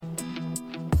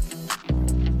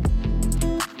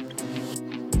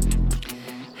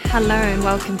Hello and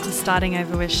welcome to Starting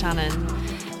Over with Shannon.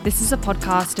 This is a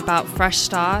podcast about fresh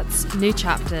starts, new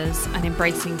chapters, and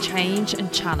embracing change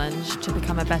and challenge to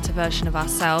become a better version of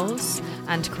ourselves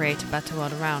and create a better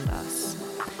world around us.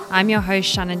 I'm your host,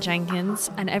 Shannon Jenkins,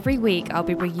 and every week I'll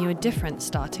be bringing you a different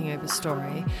starting over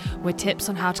story with tips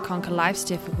on how to conquer life's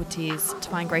difficulties to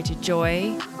find greater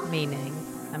joy, meaning,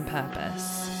 and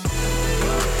purpose.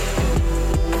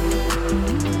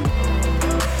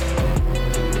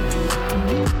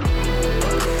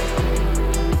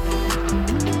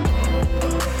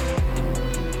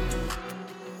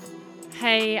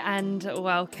 Hey and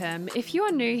welcome. If you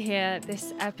are new here,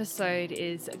 this episode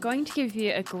is going to give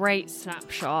you a great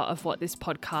snapshot of what this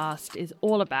podcast is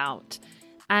all about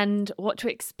and what to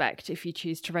expect if you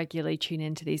choose to regularly tune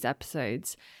into these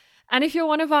episodes. And if you're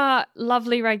one of our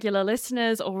lovely regular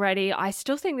listeners already, I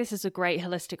still think this is a great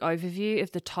holistic overview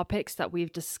of the topics that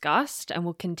we've discussed and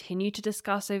will continue to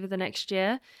discuss over the next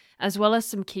year, as well as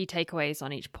some key takeaways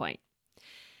on each point.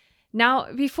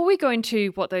 Now, before we go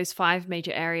into what those 5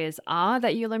 major areas are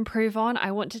that you'll improve on,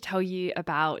 I want to tell you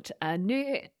about a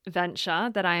new venture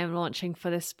that I am launching for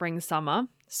this spring-summer,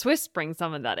 Swiss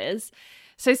spring-summer that is.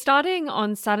 So starting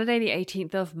on Saturday the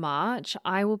 18th of March,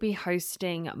 I will be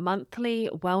hosting monthly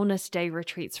wellness day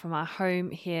retreats from our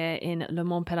home here in Le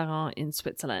Mont-Pelerin in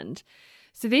Switzerland.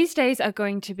 So these days are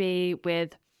going to be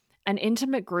with an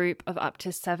intimate group of up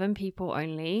to 7 people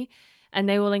only, and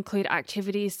they will include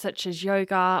activities such as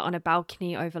yoga on a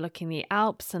balcony overlooking the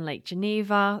Alps and Lake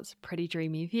Geneva. It's a pretty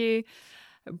dreamy view.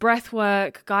 Breath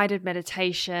work, guided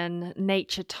meditation,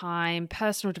 nature time,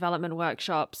 personal development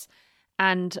workshops,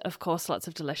 and of course, lots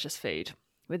of delicious food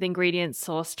with ingredients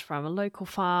sourced from a local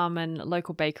farm and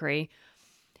local bakery.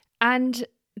 And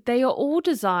they are all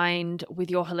designed with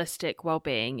your holistic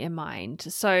well-being in mind.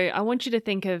 So I want you to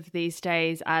think of these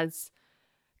days as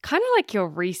kind of like your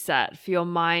reset for your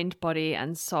mind, body,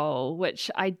 and soul, which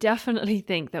I definitely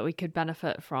think that we could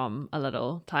benefit from a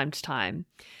little time to time.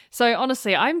 So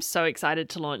honestly, I'm so excited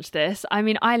to launch this. I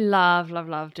mean, I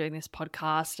love doing this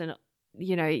podcast and,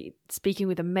 speaking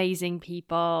with amazing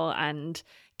people and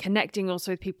connecting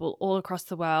also with people all across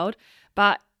the world.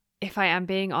 But if I am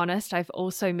being honest, I've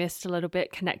also missed a little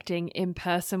bit connecting in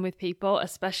person with people,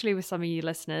 especially with some of you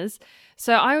listeners.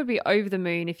 So I would be over the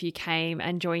moon if you came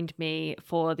and joined me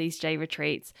for these day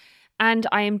retreats. And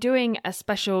I am doing a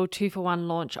special 2-for-1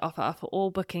 launch offer for all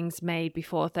bookings made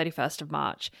before 31st of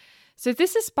March. So if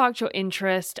this has sparked your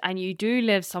interest and you do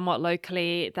live somewhat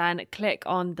locally, then click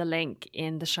on the link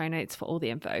in the show notes for all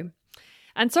the info.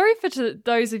 And sorry for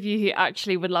those of you who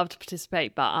actually would love to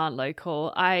participate but aren't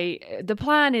local. The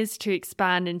plan is to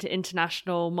expand into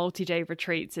international multi-day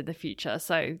retreats in the future,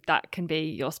 so that can be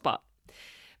your spot.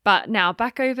 But now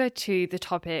back over to the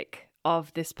topic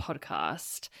of this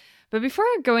podcast. But before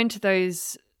I go into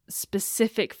those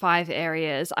specific 5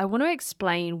 areas, I want to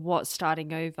explain what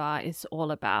starting over is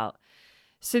all about.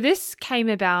 So this came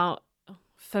about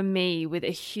for me with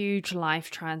a huge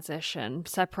life transition,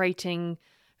 separating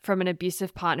from an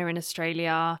abusive partner in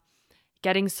Australia,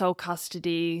 getting sole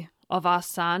custody of our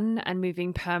son and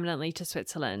moving permanently to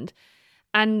Switzerland.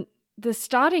 And the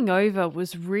starting over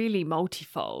was really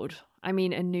multifold. I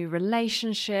mean, a new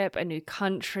relationship, a new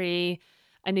country,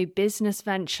 a new business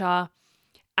venture,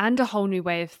 and a whole new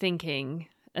way of thinking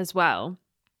as well.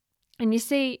 And you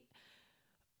see,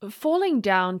 falling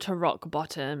down to rock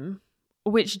bottom,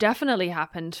 which definitely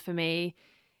happened for me,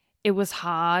 it was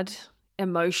hard,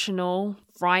 emotional,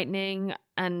 frightening,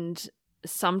 and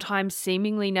sometimes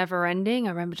seemingly never ending.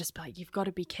 I remember just being like, you've got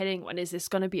to be kidding. When is this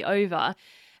going to be over?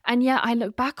 And yet I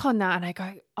look back on that and I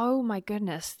go, oh my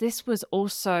goodness, this was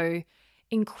also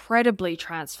incredibly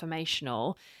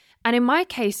transformational. And in my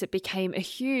case, it became a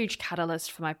huge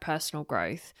catalyst for my personal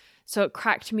growth. So it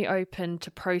cracked me open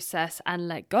to process and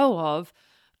let go of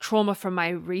trauma from my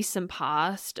recent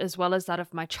past, as well as that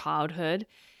of my childhood.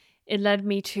 It led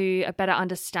me to a better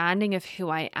understanding of who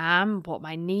I am, what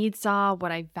my needs are,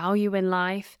 what I value in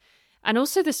life, and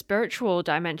also the spiritual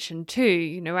dimension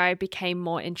too, where I became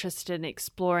more interested in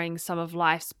exploring some of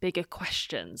life's bigger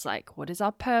questions, like what is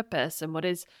our purpose and what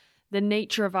is the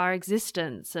nature of our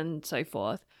existence and so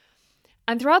forth.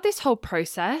 And throughout this whole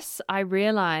process, I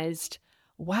realized,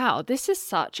 wow, this is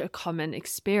such a common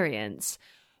experience,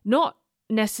 not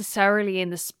necessarily in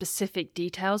the specific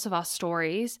details of our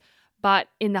stories, but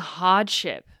in the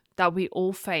hardship that we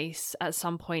all face at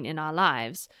some point in our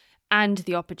lives and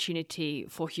the opportunity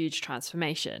for huge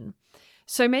transformation.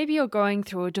 So maybe you're going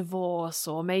through a divorce,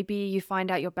 or maybe you find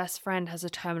out your best friend has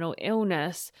a terminal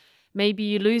illness. Maybe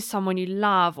you lose someone you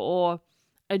love or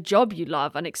a job you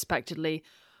love unexpectedly,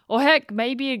 Or heck,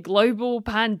 maybe a global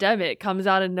pandemic comes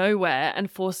out of nowhere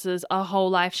and forces a whole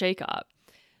life shakeup.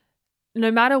 No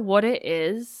matter what it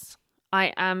is,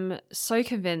 I am so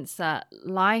convinced that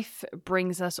life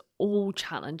brings us all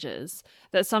challenges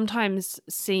that sometimes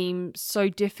seem so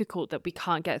difficult that we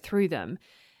can't get through them.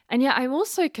 And yet I'm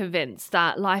also convinced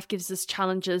that life gives us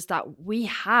challenges that we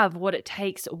have what it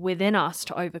takes within us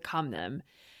to overcome them.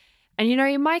 And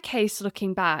in my case,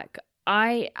 looking back,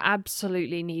 I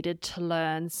absolutely needed to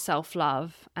learn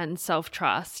self-love and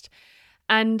self-trust.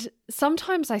 And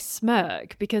sometimes I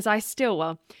smirk because I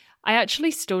actually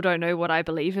still don't know what I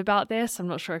believe about this. I'm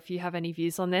not sure if you have any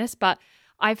views on this, but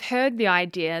I've heard the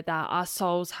idea that our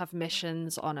souls have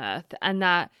missions on Earth and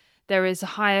that there is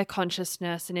a higher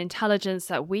consciousness and intelligence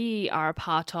that we are a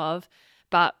part of,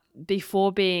 but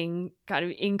before being kind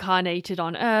of incarnated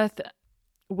on Earth,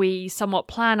 we somewhat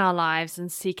plan our lives and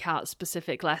seek out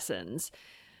specific lessons.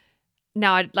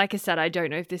 Now, like I said, I don't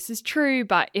know if this is true,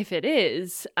 but if it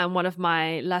is, and one of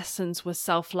my lessons was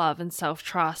self-love and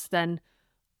self-trust, then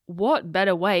what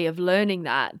better way of learning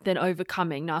that than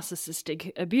overcoming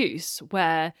narcissistic abuse,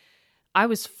 where I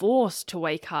was forced to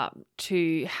wake up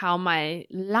to how my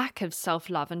lack of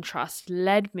self-love and trust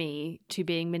led me to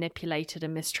being manipulated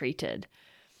and mistreated.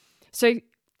 So,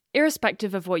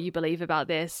 irrespective of what you believe about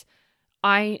this,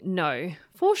 I know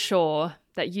for sure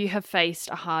that you have faced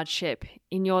a hardship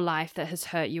in your life that has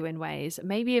hurt you in ways,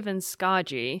 maybe even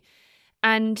scarred you,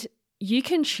 and you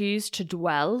can choose to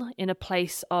dwell in a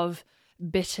place of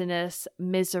bitterness,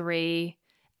 misery,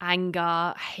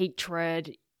 anger,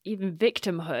 hatred, even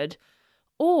victimhood,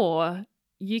 or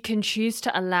you can choose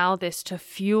to allow this to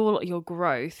fuel your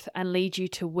growth and lead you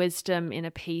to wisdom, inner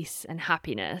peace, and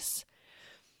happiness.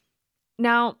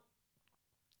 Now,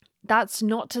 that's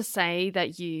not to say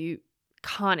that you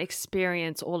can't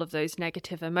experience all of those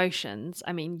negative emotions.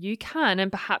 I mean, you can,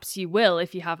 and perhaps you will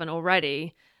if you haven't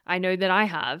already. I know that I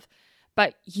have,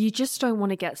 but you just don't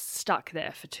want to get stuck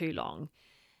there for too long.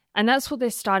 And that's what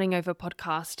this Starting Over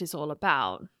podcast is all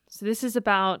about. So this is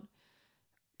about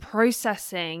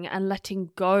processing and letting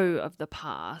go of the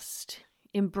past,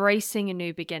 embracing a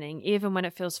new beginning, even when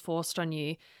it feels forced on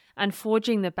you, and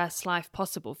forging the best life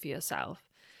possible for yourself.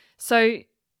 So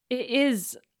it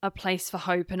is a place for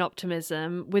hope and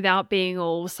optimism without being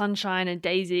all sunshine and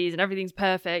daisies and everything's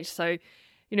perfect. So,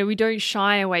 we don't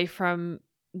shy away from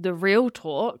the real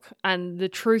talk and the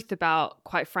truth about,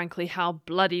 quite frankly, how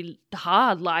bloody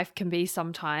hard life can be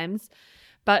sometimes.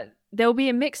 But there'll be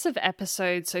a mix of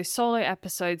episodes, so solo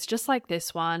episodes just like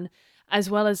this one, as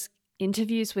well as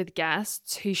interviews with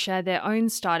guests who share their own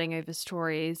starting over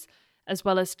stories, as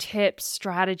well as tips,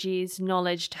 strategies,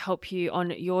 knowledge to help you on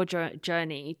your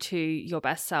journey to your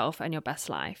best self and your best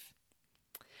life.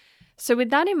 So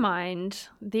with that in mind,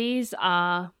 these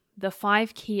are the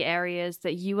 5 key areas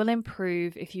that you will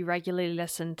improve if you regularly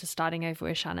listen to Starting Over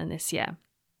with Shannon this year.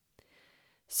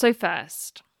 So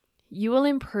first, you will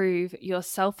improve your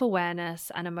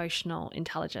self-awareness and emotional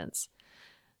intelligence.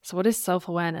 So what is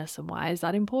self-awareness and why is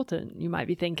that important? You might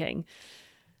be thinking.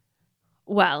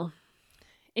 Well,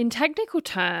 in technical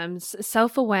terms,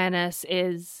 self-awareness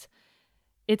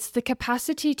it's the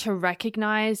capacity to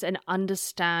recognize and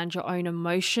understand your own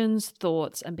emotions,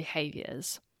 thoughts, and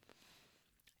behaviors.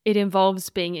 It involves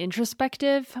being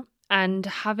introspective and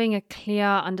having a clear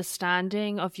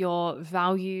understanding of your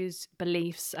values,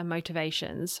 beliefs, and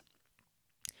motivations.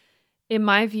 In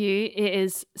my view, it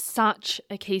is such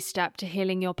a key step to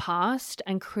healing your past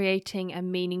and creating a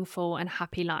meaningful and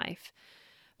happy life.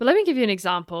 But let me give you an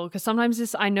example, because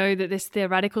sometimes I know that this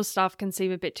theoretical stuff can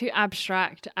seem a bit too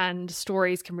abstract and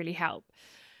stories can really help.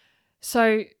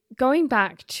 So going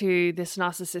back to this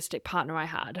narcissistic partner I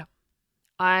had,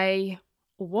 I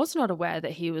was not aware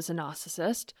that he was a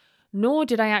narcissist, nor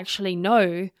did I actually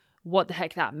know what the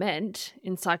heck that meant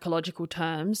in psychological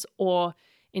terms or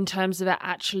in terms of it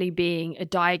actually being a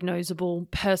diagnosable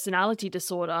personality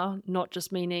disorder, not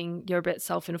just meaning you're a bit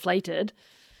self-inflated.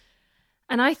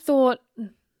 And I thought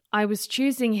I was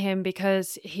choosing him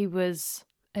because he was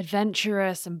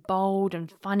adventurous and bold and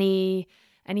funny,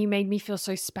 and he made me feel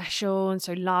so special and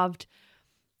so loved.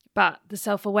 But the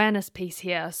self-awareness piece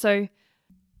here. So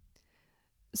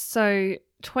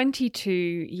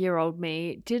 22-year-old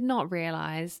me did not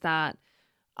realize that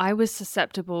I was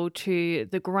susceptible to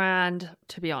the grand,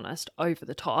 to be honest, over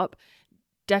the top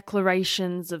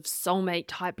declarations of soulmate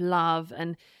type love.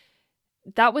 And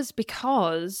that was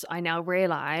because I now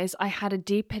realize I had a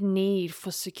deeper need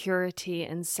for security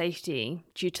and safety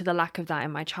due to the lack of that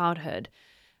in my childhood.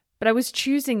 But I was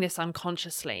choosing this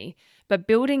unconsciously. But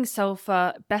building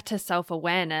better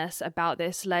self-awareness about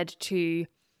this led to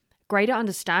greater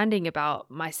understanding about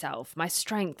myself, my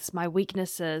strengths, my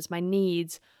weaknesses, my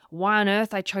needs, why on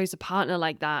earth I chose a partner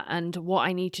like that, and what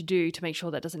I need to do to make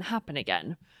sure that doesn't happen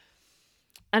again.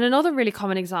 And another really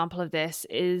common example of this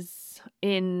is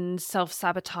in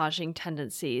self-sabotaging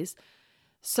tendencies.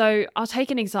 So I'll take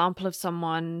an example of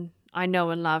someone I know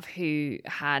and love who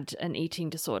had an eating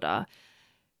disorder.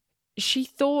 She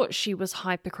thought she was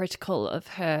hypercritical of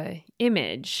her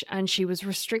image and she was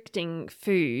restricting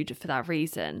food for that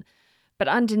reason. But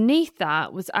underneath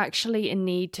that was actually a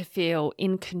need to feel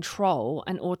in control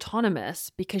and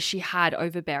autonomous because she had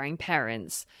overbearing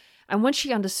parents. And once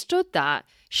she understood that,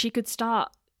 she could start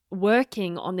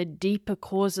working on the deeper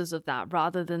causes of that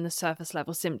rather than the surface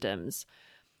level symptoms.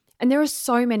 And there are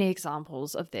so many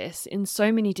examples of this in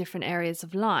so many different areas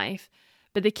of life.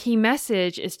 But the key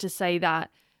message is to say that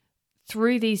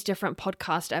through these different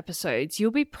podcast episodes,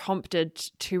 you'll be prompted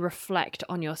to reflect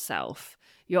on yourself,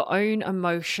 your own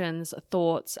emotions,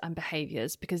 thoughts, and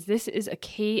behaviors, because this is a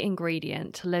key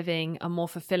ingredient to living a more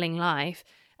fulfilling life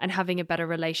and having a better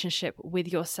relationship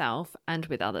with yourself and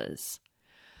with others.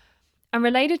 And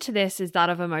related to this is that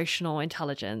of emotional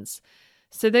intelligence.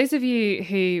 So those of you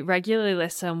who regularly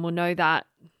listen will know that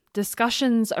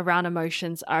discussions around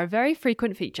emotions are a very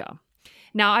frequent feature.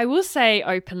 Now, I will say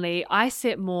openly, I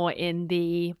sit more in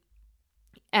the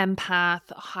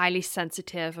empath, highly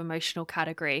sensitive, emotional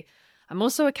category. I'm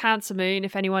also a Cancer moon,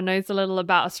 if anyone knows a little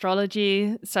about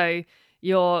astrology. So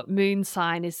your moon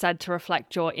sign is said to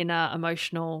reflect your inner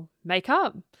emotional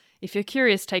makeup. If you're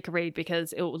curious, take a read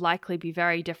because it will likely be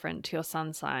very different to your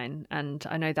sun sign. And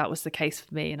I know that was the case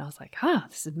for me. And I was like,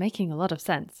 this is making a lot of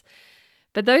sense.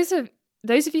 But those of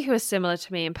you who are similar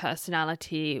to me in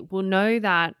personality will know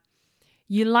that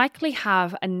you likely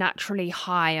have a naturally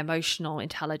high emotional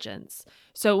intelligence.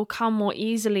 So it will come more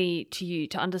easily to you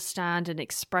to understand and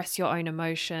express your own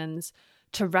emotions,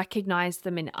 to recognize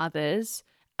them in others,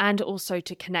 and also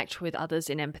to connect with others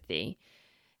in empathy.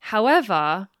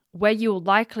 However, where you'll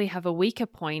likely have a weaker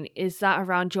point is that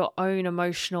around your own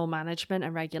emotional management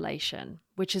and regulation,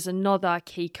 which is another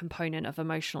key component of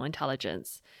emotional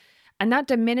intelligence. And that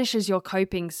diminishes your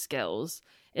coping skills.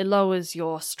 It lowers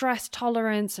your stress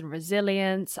tolerance and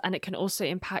resilience, and it can also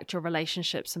impact your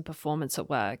relationships and performance at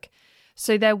work.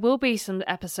 So there will be some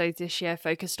episodes this year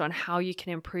focused on how you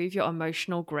can improve your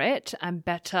emotional grit and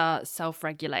better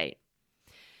self-regulate.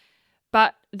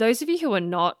 But those of you who are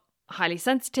not highly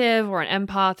sensitive or an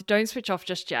empath, don't switch off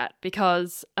just yet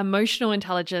because emotional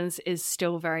intelligence is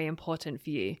still very important for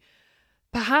you.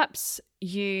 Perhaps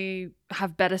you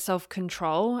have better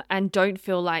self-control and don't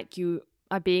feel like you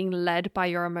are being led by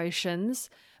your emotions,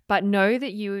 but know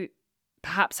that you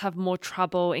perhaps have more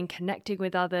trouble in connecting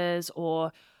with others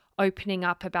or opening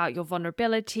up about your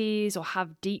vulnerabilities or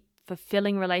have deep,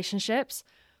 fulfilling relationships.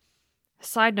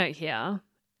 Side note here,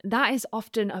 that is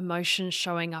often emotions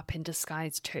showing up in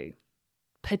disguise too,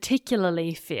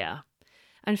 particularly fear.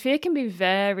 And fear can be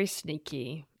very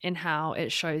sneaky in how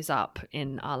it shows up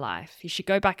in our life. You should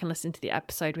go back and listen to the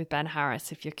episode with Ben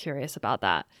Harris if you're curious about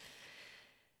that.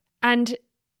 And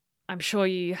I'm sure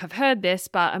you have heard this,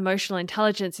 but emotional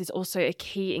intelligence is also a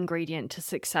key ingredient to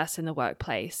success in the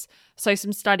workplace. So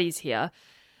some studies here.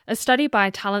 A study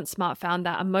by Talent Smart found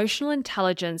that emotional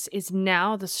intelligence is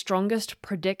now the strongest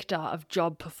predictor of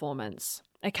job performance,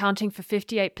 accounting for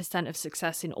 58% of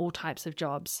success in all types of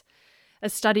jobs. A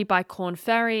study by Korn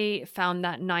Ferry found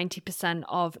that 90%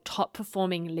 of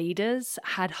top-performing leaders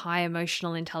had high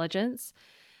emotional intelligence.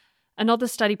 Another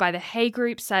study by the Hay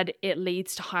Group said it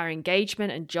leads to higher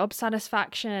engagement and job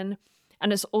satisfaction.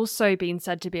 And it's also been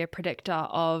said to be a predictor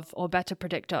of, or better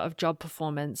predictor of job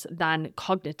performance than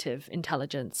cognitive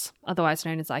intelligence, otherwise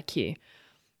known as IQ.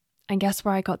 And guess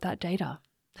where I got that data?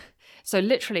 So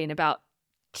literally in about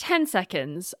 10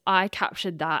 seconds, I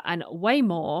captured that and way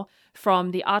more from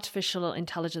the artificial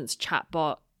intelligence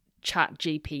chatbot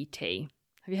ChatGPT.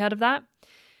 Have you heard of that?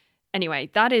 Anyway,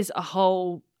 that is a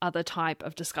whole other type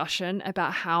of discussion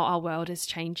about how our world is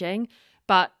changing.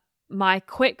 But my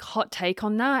quick hot take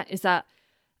on that is that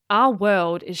our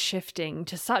world is shifting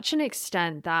to such an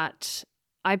extent that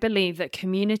I believe that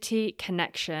community,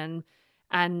 connection,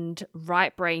 and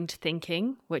right-brained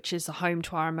thinking, which is the home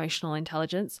to our emotional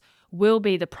intelligence, will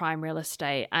be the prime real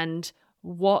estate and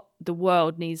what the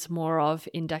world needs more of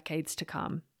in decades to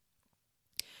come.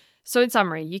 So in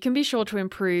summary, you can be sure to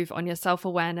improve on your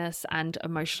self-awareness and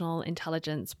emotional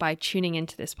intelligence by tuning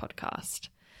into this podcast.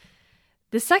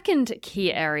 The second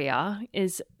key area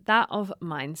is that of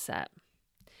mindset.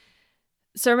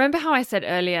 So remember how I said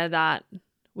earlier that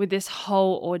with this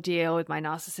whole ordeal with my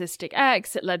narcissistic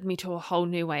ex, it led me to a whole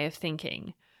new way of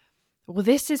thinking. Well,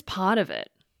 this is part of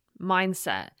it,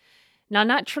 mindset. Now,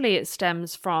 naturally, it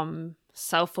stems from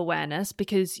self-awareness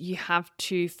because you have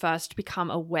to first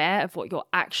become aware of what you're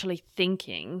actually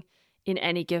thinking in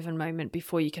any given moment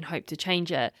before you can hope to change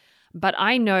it. But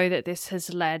I know that this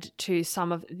has led to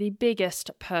some of the biggest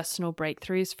personal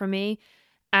breakthroughs for me.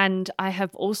 And I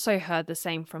have also heard the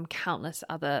same from countless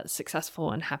other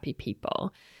successful and happy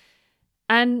people.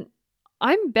 And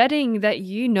I'm betting that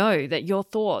you know that your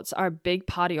thoughts are a big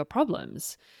part of your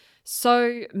problems.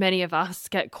 So many of us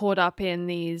get caught up in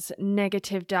these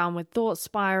negative downward thought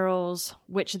spirals,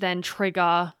 which then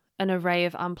trigger an array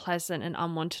of unpleasant and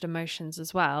unwanted emotions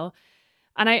as well.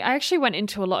 And I actually went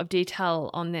into a lot of detail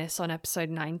on this on episode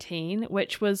 19,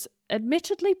 which was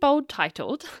admittedly bold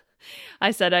titled.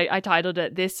 I said I titled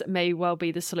it, "This May Well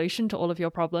Be the Solution to All of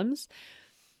Your Problems."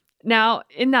 Now,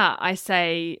 in that I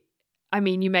say,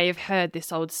 you may have heard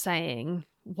this old saying,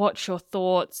 watch your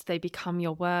thoughts, they become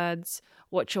your words.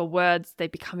 Watch your words, they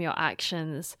become your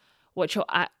actions. Watch your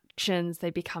actions, they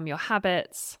become your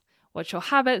habits. Watch your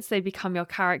habits, they become your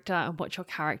character. And watch your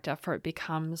character, for it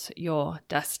becomes your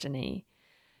destiny.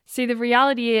 See, the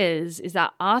reality is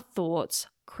that our thoughts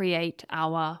create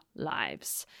our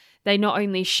lives. They not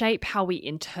only shape how we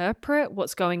interpret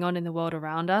what's going on in the world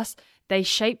around us, they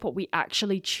shape what we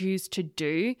actually choose to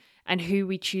do and who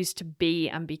we choose to be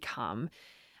and become.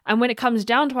 And when it comes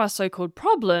down to our so-called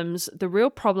problems, the real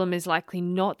problem is likely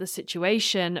not the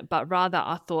situation, but rather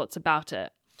our thoughts about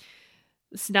it.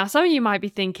 Now, some of you might be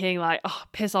thinking like, oh,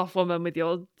 piss off, woman, with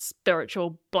your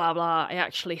spiritual blah, blah. I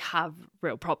actually have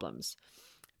real problems.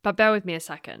 But bear with me a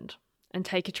second and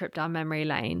take a trip down memory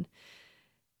lane.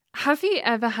 Have you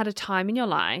ever had a time in your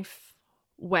life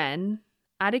when,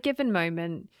 at a given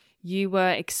moment, you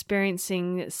were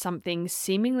experiencing something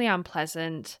seemingly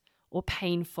unpleasant or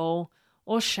painful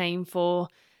or shameful,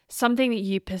 something that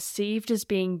you perceived as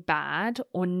being bad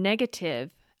or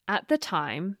negative at the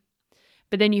time,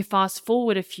 but then you fast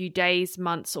forward a few days,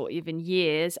 months, or even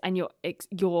years, and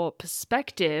your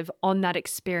perspective on that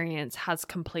experience has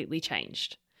completely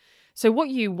changed? So what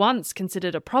you once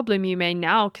considered a problem, you may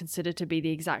now consider to be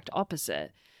the exact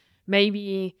opposite.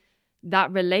 Maybe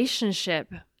that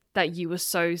relationship that you were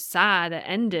so sad it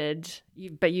ended,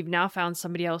 but you've now found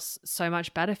somebody else so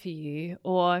much better for you.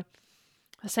 Or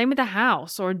same with a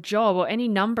house or a job or any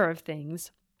number of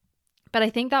things. But I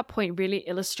think that point really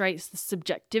illustrates the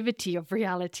subjectivity of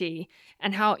reality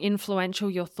and how influential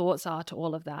your thoughts are to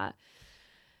all of that.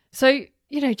 So,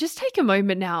 just take a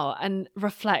moment now and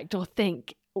reflect or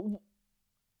think,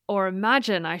 or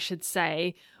imagine, I should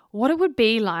say, what it would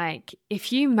be like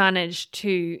if you managed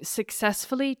to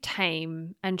successfully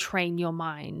tame and train your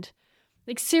mind.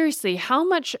 Like, seriously, how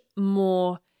much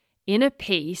more inner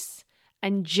peace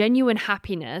and genuine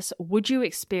happiness would you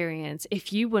experience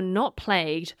if you were not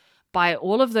plagued by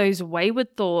all of those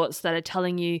wayward thoughts that are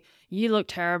telling you you look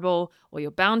terrible, or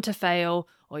you're bound to fail,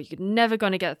 or you're never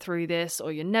going to get through this,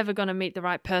 or you're never going to meet the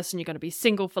right person, you're going to be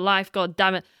single for life, god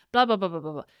damn it, blah, blah, blah, blah,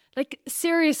 blah, blah. Like,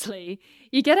 seriously,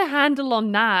 you get a handle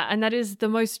on that, and that is the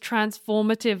most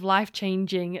transformative,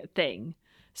 life-changing thing.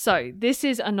 So this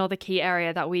is another key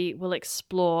area that we will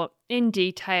explore in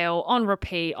detail, on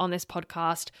repeat, on this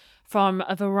podcast from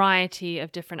a variety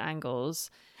of different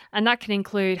angles. And that can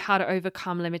include how to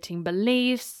overcome limiting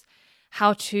beliefs,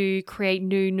 how to create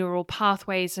new neural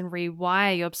pathways and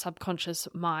rewire your subconscious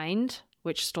mind,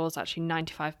 which stores actually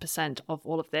 95% of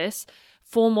all of this,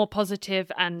 for more positivity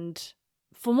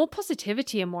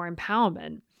and more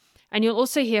empowerment. And you'll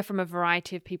also hear from a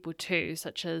variety of people too,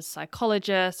 such as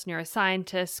psychologists,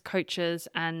 neuroscientists, coaches,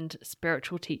 and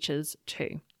spiritual teachers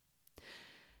too.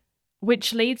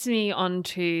 Which leads me on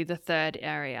to the third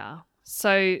area.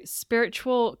 So,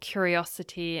 spiritual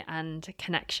curiosity and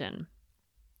connection.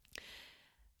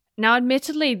 Now,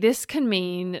 admittedly, this can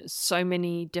mean so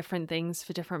many different things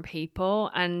for different people,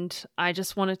 and I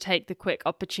just want to take the quick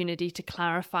opportunity to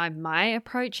clarify my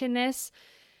approach in this.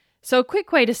 So, a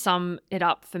quick way to sum it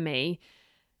up for me,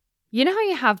 you know how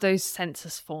you have those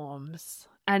census forms,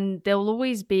 and there will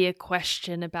always be a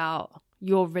question about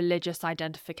your religious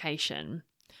identification.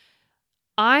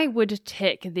 I would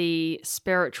tick the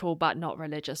spiritual but not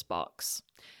religious box.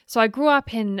 So I grew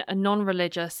up in a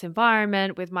non-religious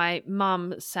environment with my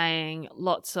mum saying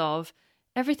lots of,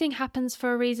 everything happens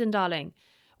for a reason, darling,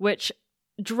 which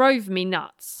drove me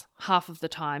nuts half of the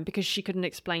time because she couldn't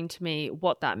explain to me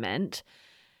what that meant.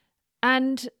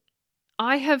 And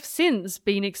I have since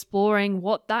been exploring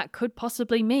what that could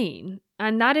possibly mean.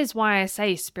 And that is why I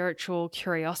say spiritual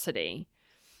curiosity.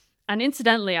 And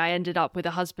incidentally, I ended up with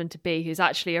a husband-to-be who's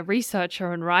actually a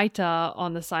researcher and writer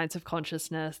on the science of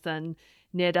consciousness and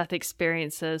near-death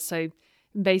experiences. So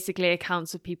basically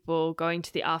accounts of people going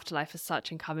to the afterlife as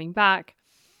such and coming back.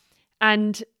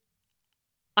 And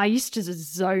I used to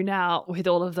just zone out with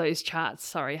all of those chats.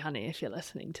 Sorry, honey, if you're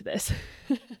listening to this.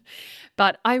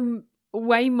 But I'm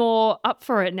way more up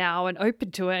for it now and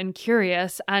open to it and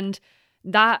curious. And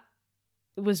that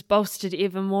was bolstered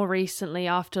even more recently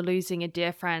after losing a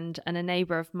dear friend and a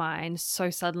neighbor of mine so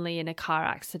suddenly in a car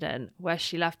accident where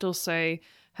she left also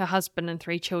her husband and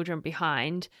 3 children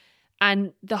behind.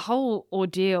 And the whole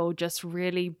ordeal just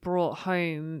really brought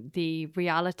home the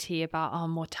reality about our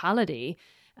mortality.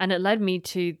 And it led me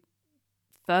to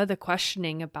further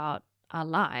questioning about our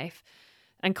life.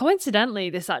 And coincidentally,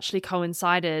 this actually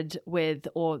coincided with,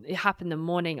 or it happened the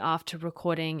morning after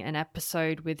recording an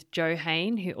episode with Joe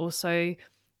Hain, who also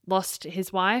lost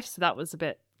his wife. So that was a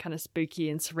bit kind of spooky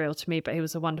and surreal to me, but he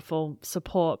was a wonderful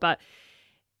support. But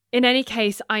in any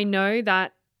case, I know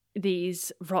that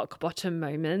these rock bottom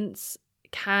moments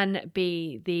can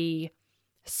be the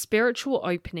spiritual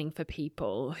opening for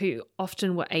people who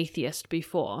often were atheist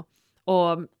before,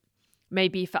 or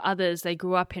maybe for others, they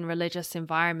grew up in religious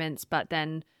environments, but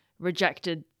then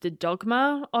rejected the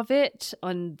dogma of it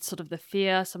and sort of the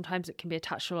fear. Sometimes it can be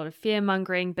attached to a lot of fear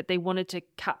mongering, but they wanted to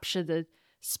capture the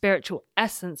spiritual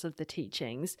essence of the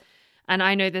teachings. And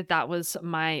I know that that was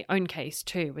my own case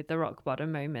too with the rock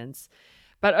bottom moments.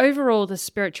 But overall, the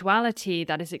spirituality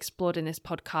that is explored in this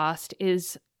podcast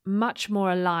is much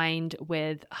more aligned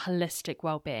with holistic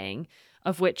well-being,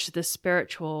 of which the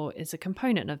spiritual is a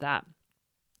component of that.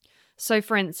 So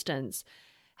for instance,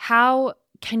 how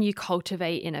can you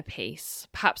cultivate inner peace?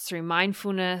 Perhaps through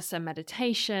mindfulness and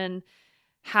meditation.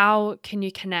 How can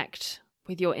you connect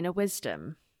with your inner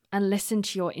wisdom and listen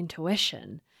to your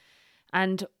intuition?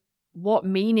 And what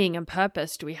meaning and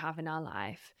purpose do we have in our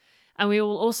life? And we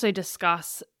will also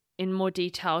discuss in more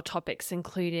detail topics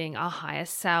including our higher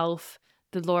self,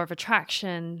 the law of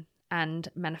attraction, and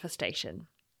manifestation.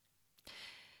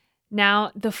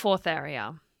 Now, the fourth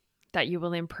area that you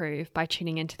will improve by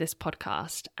tuning into this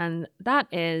podcast, and that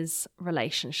is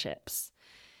relationships.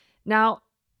 Now,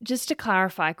 just to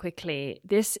clarify quickly,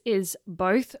 this is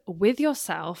both with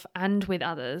yourself and with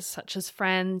others, such as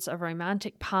friends, a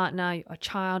romantic partner, a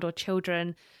child or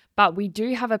children, but we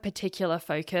do have a particular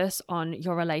focus on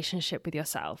your relationship with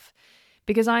yourself.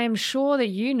 Because I am sure that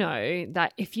you know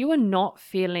that if you are not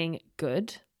feeling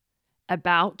good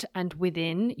about and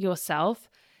within yourself,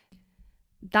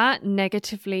 that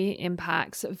negatively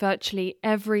impacts virtually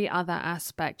every other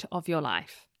aspect of your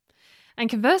life. And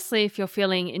conversely, if you're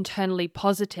feeling internally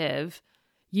positive,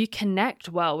 you connect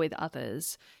well with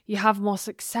others, you have more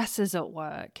successes at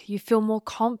work, you feel more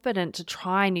confident to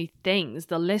try new things,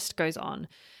 the list goes on.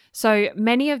 So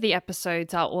many of the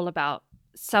episodes are all about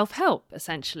self-help,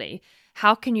 essentially.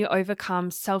 How can you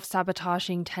overcome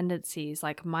self-sabotaging tendencies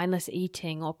like mindless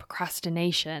eating or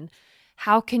procrastination?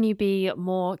 How can you be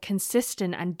more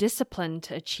consistent and disciplined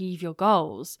to achieve your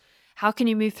goals? How can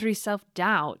you move through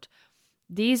self-doubt?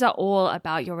 These are all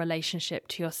about your relationship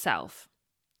to yourself.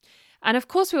 And of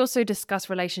course, we also discuss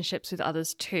relationships with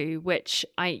others too, which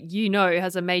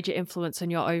has a major influence on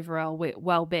your overall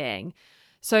well-being.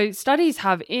 So studies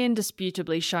have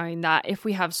indisputably shown that if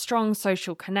we have strong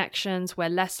social connections, we're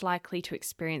less likely to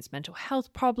experience mental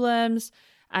health problems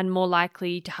and more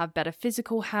likely to have better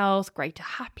physical health, greater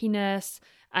happiness,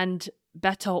 and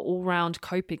better all-round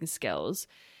coping skills.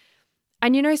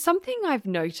 And something I've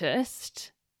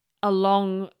noticed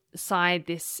alongside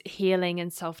this healing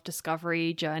and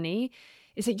self-discovery journey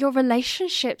is that your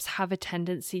relationships have a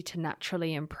tendency to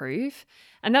naturally improve.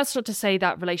 And that's not to say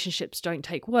that relationships don't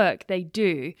take work, they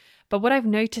do. But what I've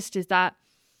noticed is that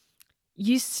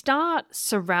you start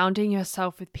surrounding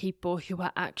yourself with people who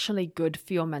are actually good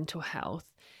for your mental health,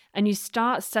 and you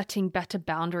start setting better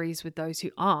boundaries with those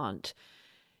who aren't.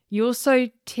 You also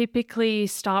typically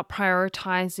start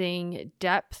prioritizing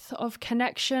depth of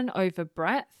connection over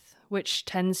breadth, which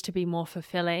tends to be more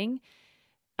fulfilling.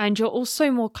 And you're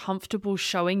also more comfortable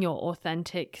showing your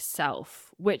authentic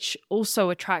self, which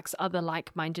also attracts other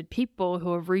like-minded people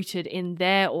who are rooted in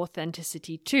their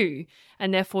authenticity too.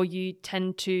 And therefore you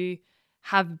tend to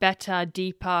have better,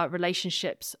 deeper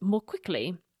relationships more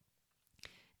quickly.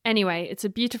 Anyway, it's a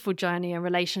beautiful journey, and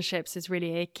relationships is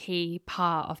really a key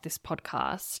part of this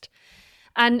podcast.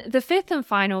 And the fifth and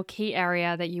final key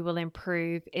area that you will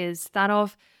improve is that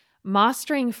of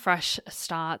mastering fresh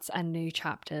starts and new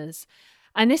chapters.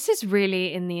 And this is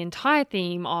really in the entire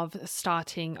theme of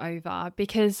starting over,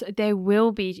 because there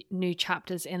will be new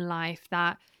chapters in life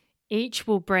that each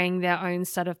will bring their own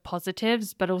set of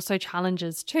positives, but also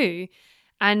challenges too.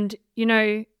 And,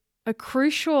 a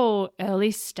crucial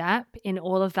early step in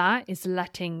all of that is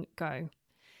letting go.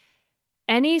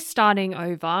 any starting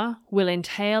over will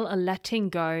entail a letting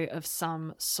go of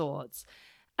some sorts.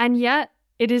 And yet,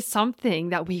 it is something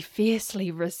that we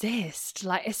fiercely resist,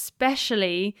 like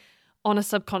especially on a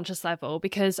subconscious level,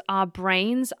 because our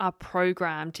brains are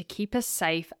programmed to keep us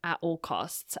safe at all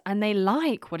costs, and they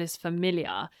like what is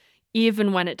familiar,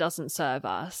 even when it doesn't serve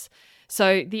us.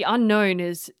 So the unknown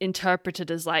is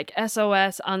interpreted as like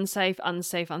SOS, unsafe,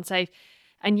 unsafe, unsafe.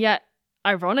 And yet,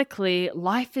 ironically,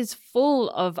 life is full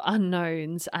of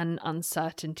unknowns and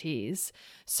uncertainties.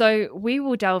 So we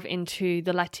will delve into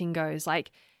the letting goes,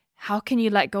 like, how can you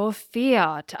let go of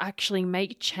fear to actually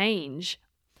make change?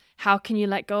 How can you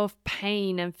let go of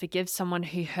pain and forgive someone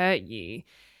who hurt you?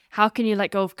 How can you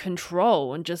let go of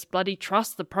control and just bloody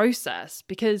trust the process?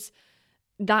 Because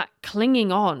that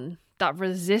clinging on, that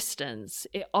resistance,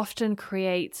 it often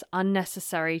creates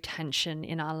unnecessary tension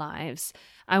in our lives.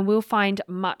 And we'll find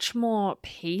much more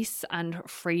peace and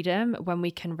freedom when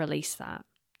we can release that.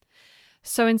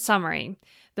 So in summary,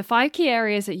 the 5 key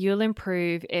areas that you'll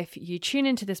improve if you tune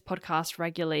into this podcast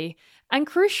regularly and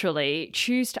crucially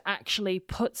choose to actually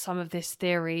put some of this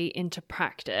theory into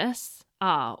practice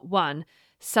are 1,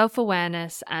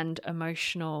 self-awareness and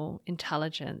emotional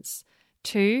intelligence,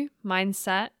 2,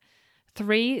 mindset,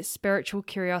 3, spiritual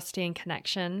curiosity and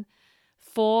connection,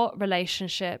 4,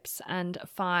 relationships, and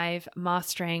 5,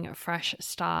 mastering fresh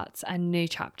starts and new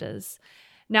chapters.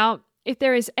 Now, if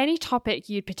there is any topic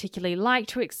you'd particularly like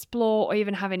to explore or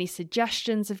even have any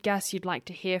suggestions of guests you'd like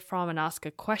to hear from and ask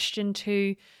a question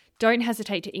to, don't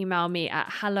hesitate to email me at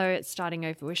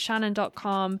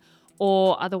hello@startingoverwithshannon.com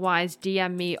or otherwise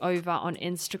DM me over on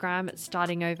Instagram at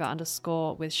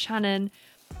startingover_with_Shannon.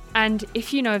 And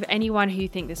if you know of anyone who you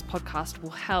think this podcast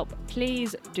will help,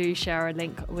 please do share a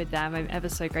link with them. I'm ever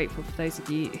so grateful for those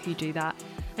of you who do that.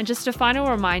 And just a final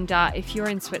reminder, if you're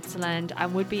in Switzerland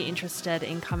and would be interested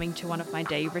in coming to one of my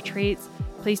day retreats,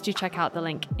 please do check out the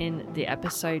link in the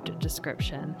episode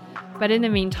description. But in the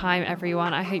meantime,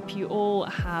 everyone, I hope you all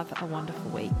have a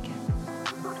wonderful week.